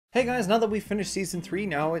Hey guys, now that we've finished season 3,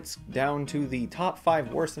 now it's down to the top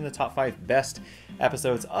 5 worst and the top 5 best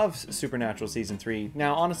episodes of Supernatural season 3.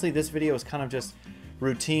 Now honestly, this video is kind of just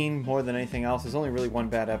routine more than anything else. There's only really one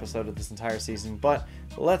bad episode of this entire season, but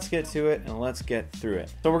let's get to it and let's get through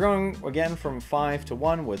it. So we're going again from 5 to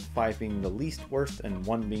 1, with 5 being the least worst and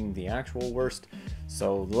 1 being the actual worst.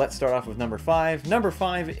 So let's start off with number 5. Number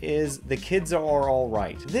 5 is The Kids Are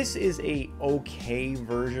Alright. This is a okay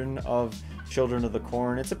version of Children of the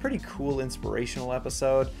Corn. It's a pretty cool inspirational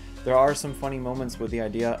episode. There are some funny moments with the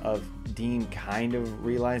idea of Dean kind of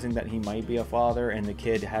realizing that he might be a father and the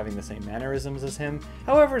kid having the same mannerisms as him.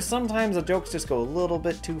 However, sometimes the jokes just go a little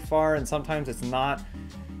bit too far, and sometimes it's not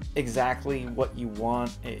exactly what you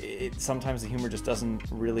want. Sometimes the humor just doesn't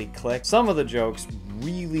really click. Some of the jokes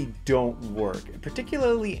really don't work,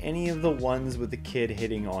 particularly any of the ones with the kid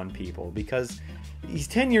hitting on people, because he's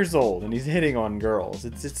 10 years old and he's hitting on girls.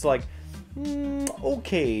 It's like,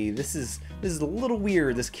 okay, this is a little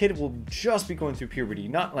weird. This kid will just be going through puberty,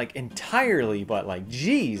 not like entirely, but like,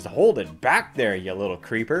 geez, hold it back there, you little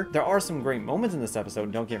creeper. There are some great moments in this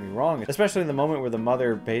episode, don't get me wrong, especially the moment where the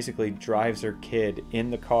mother basically drives her kid in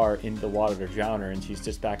the car into the water to drown her and she's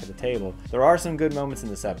just back at the table. There are some good moments in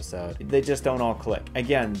this episode. They just don't all click.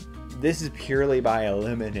 Again, this is purely by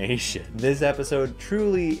elimination. This episode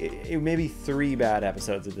truly, it may be 3 bad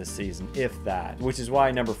episodes of this season, if that, which is why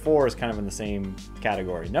number 4 is kind of in the same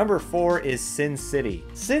category. Number 4 is Sin City.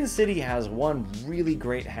 Sin City has one really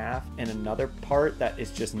great half and another part that is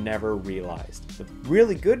just never realized. The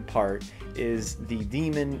really good part is the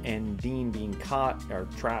demon and Dean being caught or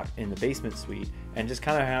trapped in the basement suite, and just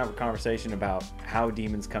kind of have a conversation about how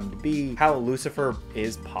demons come to be, how Lucifer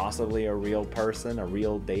is possibly a real person, a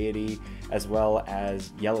real deity, as well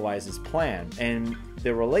as Yellow Eyes' plan. And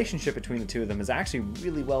the relationship between the two of them is actually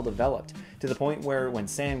really well developed, to the point where when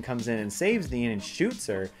Sam comes in and saves Dean and shoots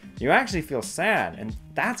her, you actually feel sad, and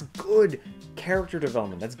that's good character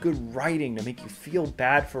development. That's good writing to make you feel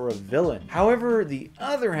bad for a villain. However, the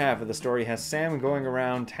other half of the story has Sam going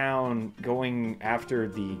around town going after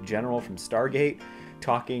the general from Stargate,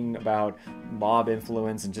 talking about mob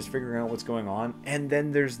influence and just figuring out what's going on. And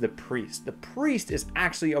then there's the priest. The priest is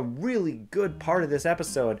actually a really good part of this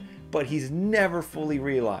episode, but he's never fully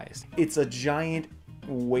realized. It's a giant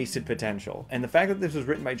wasted potential. And the fact that this was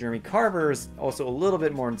written by Jeremy Carver is also a little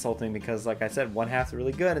bit more insulting, because like I said, one half's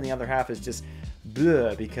really good and the other half is just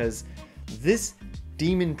bleh, because this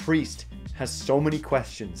demon priest has so many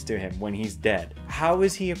questions to him when he's dead. How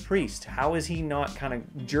is he a priest? How is he not kind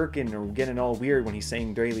of jerking or getting all weird when he's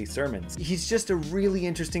saying daily sermons? He's just a really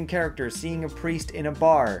interesting character. Seeing a priest in a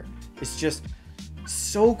bar is just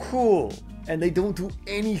so cool, and they don't do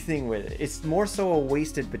anything with it. It's more so a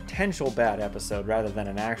wasted potential bad episode rather than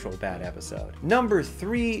an actual bad episode. Number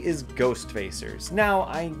 3 is Ghostfacers. Now,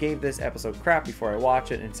 I gave this episode crap before I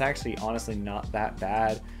watched it, and it's actually honestly not that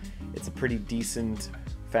bad. It's a pretty decent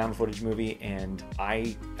found footage movie, and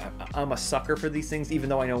I'm a sucker for these things, even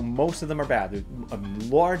though I know most of them are bad. A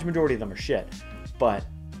large majority of them are shit, but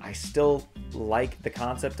I still like the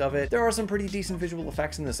concept of it. There are some pretty decent visual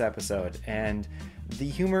effects in this episode, and the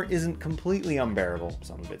humor isn't completely unbearable.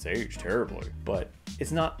 Some of it's aged terribly, but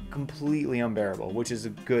it's not completely unbearable, which is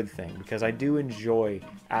a good thing, because I do enjoy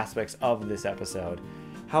aspects of this episode.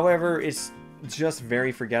 However, it's just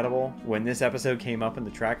very forgettable. When this episode came up in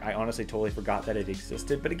the track, I honestly totally forgot that it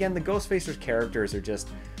existed. But again, the Ghostfacers characters are just,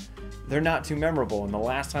 they're not too memorable, and the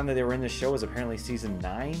last time that they were in this show was apparently season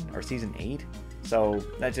 9 or season 8. So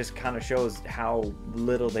that just kind of shows how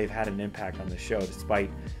little they've had an impact on the show,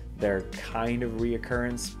 despite their kind of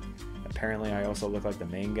reoccurrence. Apparently I also look like the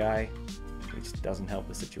main guy, which doesn't help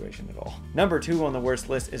the situation at all. Number 2 on the worst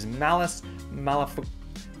list is Malleus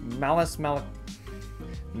Maleficarum.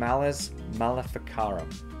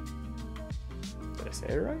 Did I say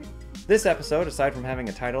it right? This episode, aside from having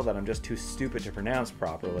a title that I'm just too stupid to pronounce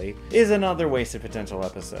properly, is another wasted potential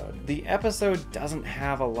episode. The episode doesn't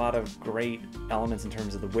have a lot of great elements in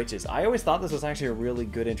terms of the witches. I always thought this was actually a really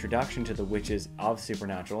good introduction to the witches of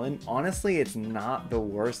Supernatural, and honestly, it's not the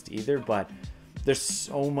worst either, but there's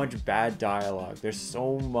so much bad dialogue. There's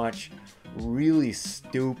so much really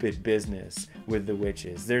stupid business with the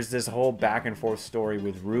witches. There's this whole back and forth story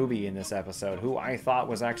with Ruby in this episode, who I thought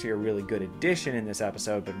was actually a really good addition in this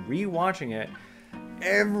episode, but rewatching it,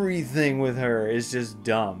 everything with her is just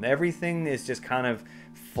dumb. Everything is just kind of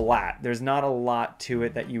flat. There's not a lot to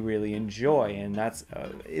it that you really enjoy, and that's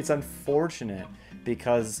it's unfortunate,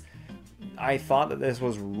 because I thought that this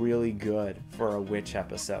was really good for a witch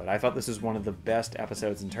episode. I thought this was one of the best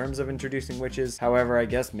episodes in terms of introducing witches. However, I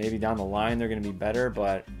guess maybe down the line they're going to be better,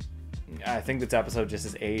 but I think this episode just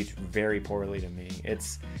has aged very poorly to me.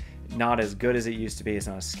 It's not as good as it used to be. It's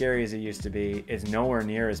not as scary as it used to be. It's nowhere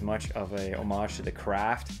near as much of a homage to The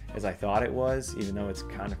Craft as I thought it was, even though it's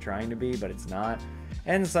kind of trying to be, but it's not.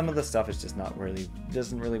 And some of the stuff is just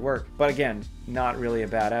doesn't really work. But again, not really a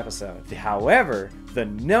bad episode. However, the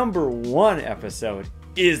 #1 episode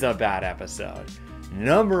is a bad episode.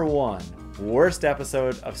 #1 worst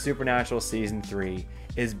episode of Supernatural Season 3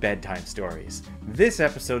 is Bedtime Stories. This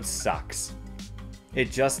episode sucks. It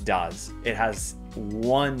just does. It has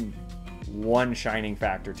one shining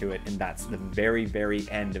factor to it, and that's the very, very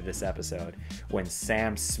end of this episode when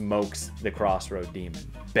Sam smokes the Crossroad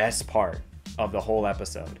Demon. Best part of the whole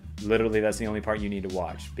episode. Literally, that's the only part you need to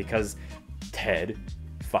watch, because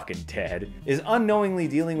fucking Ted, is unknowingly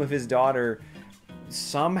dealing with his daughter,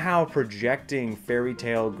 somehow projecting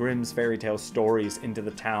Grimm's fairy tale stories into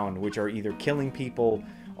the town, which are either killing people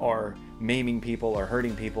or maiming people or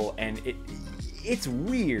hurting people, and it's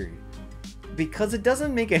weird because it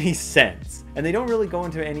doesn't make any sense, and they don't really go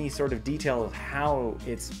into any sort of detail of how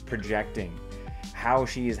it's projecting, how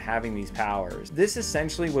she is having these powers. This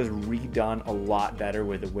essentially was redone a lot better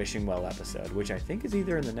with the Wishing Well episode, which I think is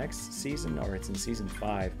either in the next season or it's in season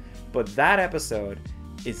 5, but that episode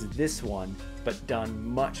is this one, but done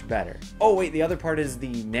much better. Oh wait, the other part is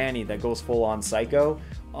the nanny that goes full on psycho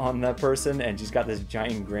on that person, and she's got this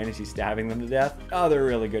giant grin and she's stabbing them to death. Other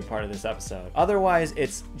really good part of this episode. Otherwise,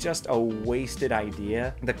 it's just a wasted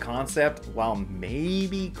idea. The concept, while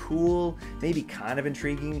maybe cool, maybe kind of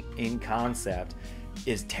intriguing in concept,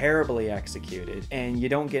 is terribly executed, and you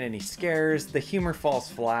don't get any scares. The humor falls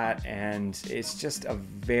flat, and it's just a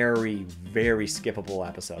very, very skippable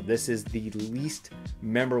episode. This is the least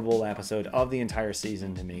memorable episode of the entire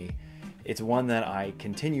season to me. It's one that I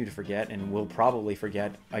continue to forget and will probably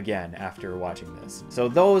forget again after watching this. So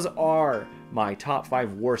those are my top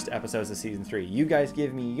 5 worst episodes of season 3. You guys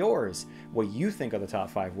give me yours, what you think are the top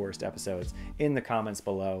 5 worst episodes, in the comments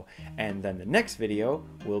below. And then the next video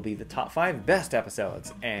will be the top 5 best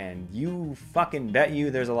episodes. And you fucking bet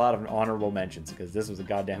you there's a lot of honorable mentions, because this was a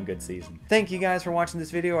goddamn good season. Thank you guys for watching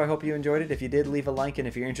this video. I hope you enjoyed it. If you did, leave a like, and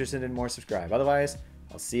if you're interested in more, subscribe. Otherwise,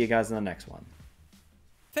 I'll see you guys in the next one.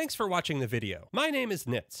 Thanks for watching the video. My name is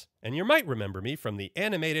Nitz, and you might remember me from the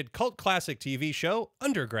animated cult classic TV show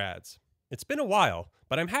Undergrads. It's been a while,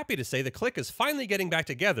 but I'm happy to say the Clique is finally getting back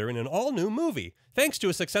together in an all-new movie, thanks to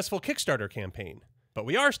a successful Kickstarter campaign. But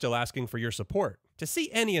we are still asking for your support. To see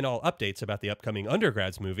any and all updates about the upcoming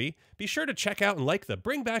Undergrads movie, be sure to check out and like the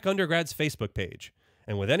Bring Back Undergrads Facebook page.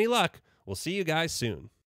 And with any luck, we'll see you guys soon.